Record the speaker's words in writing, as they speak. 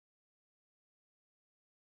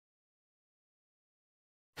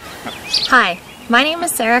Hi, my name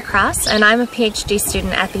is Sara Kross and I'm a PhD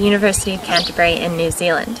student at the University of Canterbury in New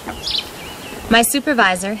Zealand. My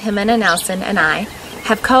supervisor, Ximena Nelson, and I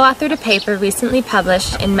have co-authored a paper recently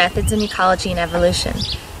published in Methods in Ecology and Evolution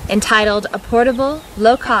entitled A Portable,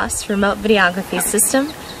 Low-Cost Remote Videography System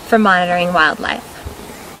for Monitoring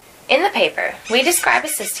Wildlife. In the paper, we describe a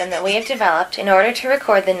system that we have developed in order to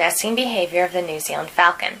record the nesting behavior of the New Zealand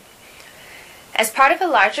falcon. As part of a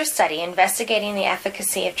larger study investigating the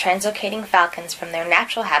efficacy of translocating falcons from their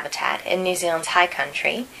natural habitat in New Zealand's high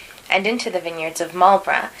country and into the vineyards of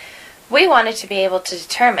Marlborough, we wanted to be able to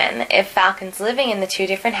determine if falcons living in the two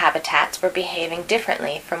different habitats were behaving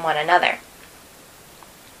differently from one another.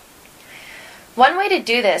 One way to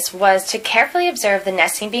do this was to carefully observe the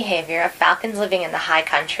nesting behavior of falcons living in the high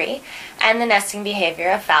country and the nesting behavior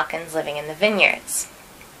of falcons living in the vineyards.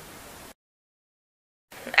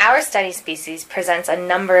 Our study species presents a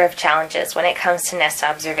number of challenges when it comes to nest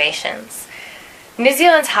observations. New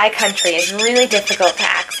Zealand's high country is really difficult to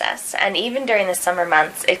access, and even during the summer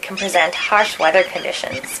months it can present harsh weather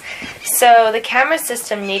conditions. So the camera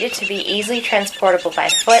system needed to be easily transportable by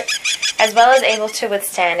foot, as well as able to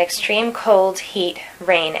withstand extreme cold, heat,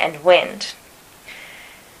 rain, and wind.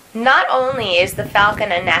 Not only is the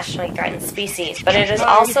falcon a nationally threatened species, but it is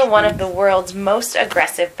also one of the world's most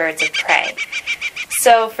aggressive birds of prey.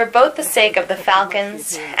 So for both the sake of the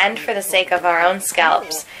falcons and for the sake of our own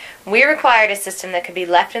scalps, we required a system that could be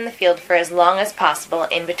left in the field for as long as possible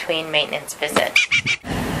in between maintenance visits.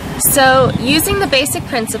 So, using the basic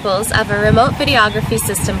principles of a remote videography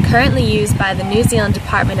system currently used by the New Zealand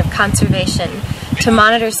Department of Conservation to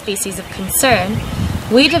monitor species of concern,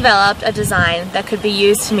 we developed a design that could be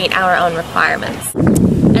used to meet our own requirements.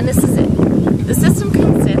 And this is it. The system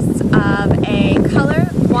consists of a color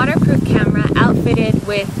waterproof camera outfitted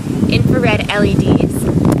with infrared LEDs,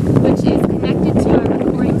 which is connected to a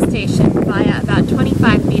recording station via about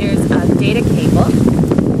 25 meters of data cable.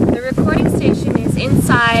 The recording station is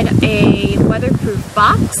inside a weatherproof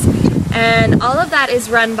box, and all of that is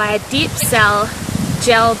run by a deep cell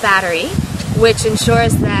gel battery, which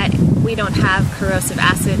ensures that we don't have corrosive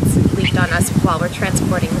acids leaked on us while we're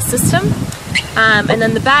transporting the system. And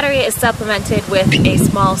then the battery is supplemented with a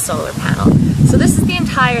small solar panel. So this is the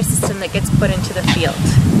entire system that gets put into the field.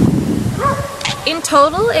 In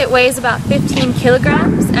total, it weighs about 15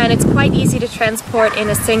 kilograms, and it's quite easy to transport in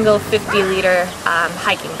a single 50-liter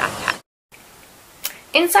hiking backpack.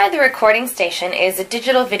 Inside the recording station is a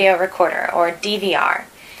digital video recorder, or DVR.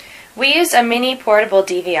 We used a mini portable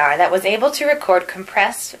DVR that was able to record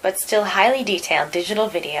compressed but still highly detailed digital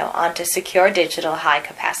video onto secure digital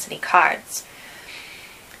high-capacity cards.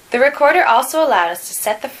 The recorder also allowed us to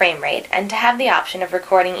set the frame rate and to have the option of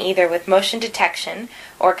recording either with motion detection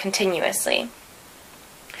or continuously.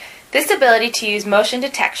 This ability to use motion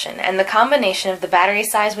detection and the combination of the battery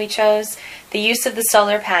size we chose, the use of the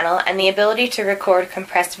solar panel, and the ability to record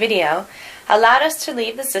compressed video allowed us to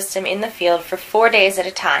leave the system in the field for 4 days at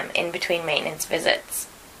a time in between maintenance visits.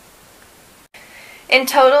 In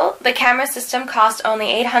total, the camera system cost only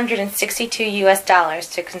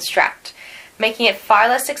 $862 to construct, making it far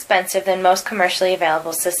less expensive than most commercially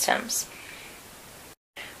available systems.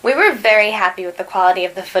 We were very happy with the quality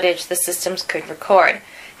of the footage the systems could record,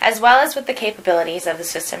 as well as with the capabilities of the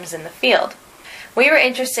systems in the field. We were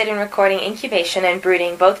interested in recording incubation and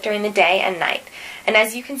brooding both during the day and night, and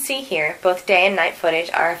as you can see here, both day and night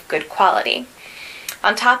footage are of good quality.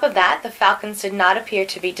 On top of that, the falcons did not appear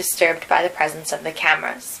to be disturbed by the presence of the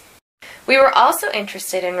cameras. We were also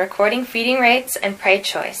interested in recording feeding rates and prey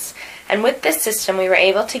choice, and with this system we were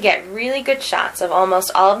able to get really good shots of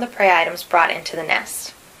almost all of the prey items brought into the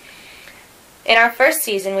nest. In our first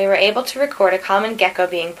season, we were able to record a common gecko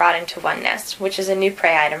being brought into one nest, which is a new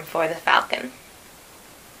prey item for the falcon.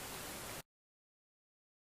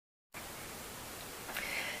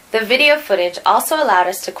 The video footage also allowed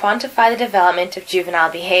us to quantify the development of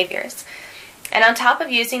juvenile behaviors. And on top of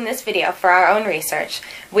using this video for our own research,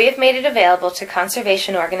 we have made it available to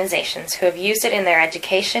conservation organizations who have used it in their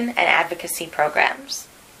education and advocacy programs.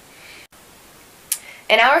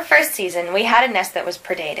 In our first season, we had a nest that was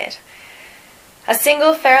predated. A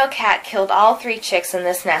single feral cat killed all 3 chicks in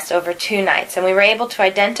this nest over 2 nights, and we were able to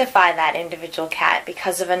identify that individual cat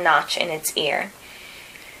because of a notch in its ear.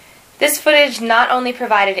 This footage not only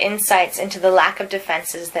provided insights into the lack of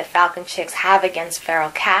defenses that falcon chicks have against feral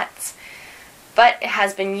cats, but it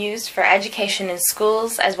has been used for education in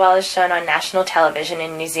schools as well as shown on national television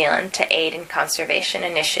in New Zealand to aid in conservation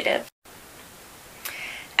initiatives.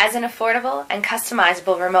 As an affordable and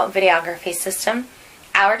customizable remote videography system,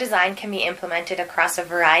 Our design can be implemented across a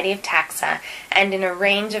variety of taxa and in a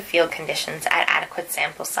range of field conditions at adequate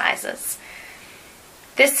sample sizes.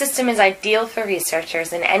 This system is ideal for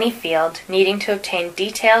researchers in any field needing to obtain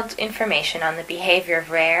detailed information on the behavior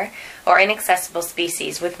of rare or inaccessible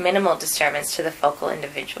species with minimal disturbance to the focal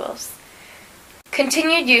individuals.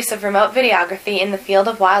 Continued use of remote videography in the field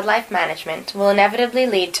of wildlife management will inevitably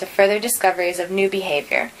lead to further discoveries of new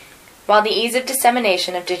behavior, while the ease of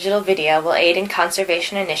dissemination of digital video will aid in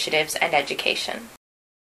conservation initiatives and education.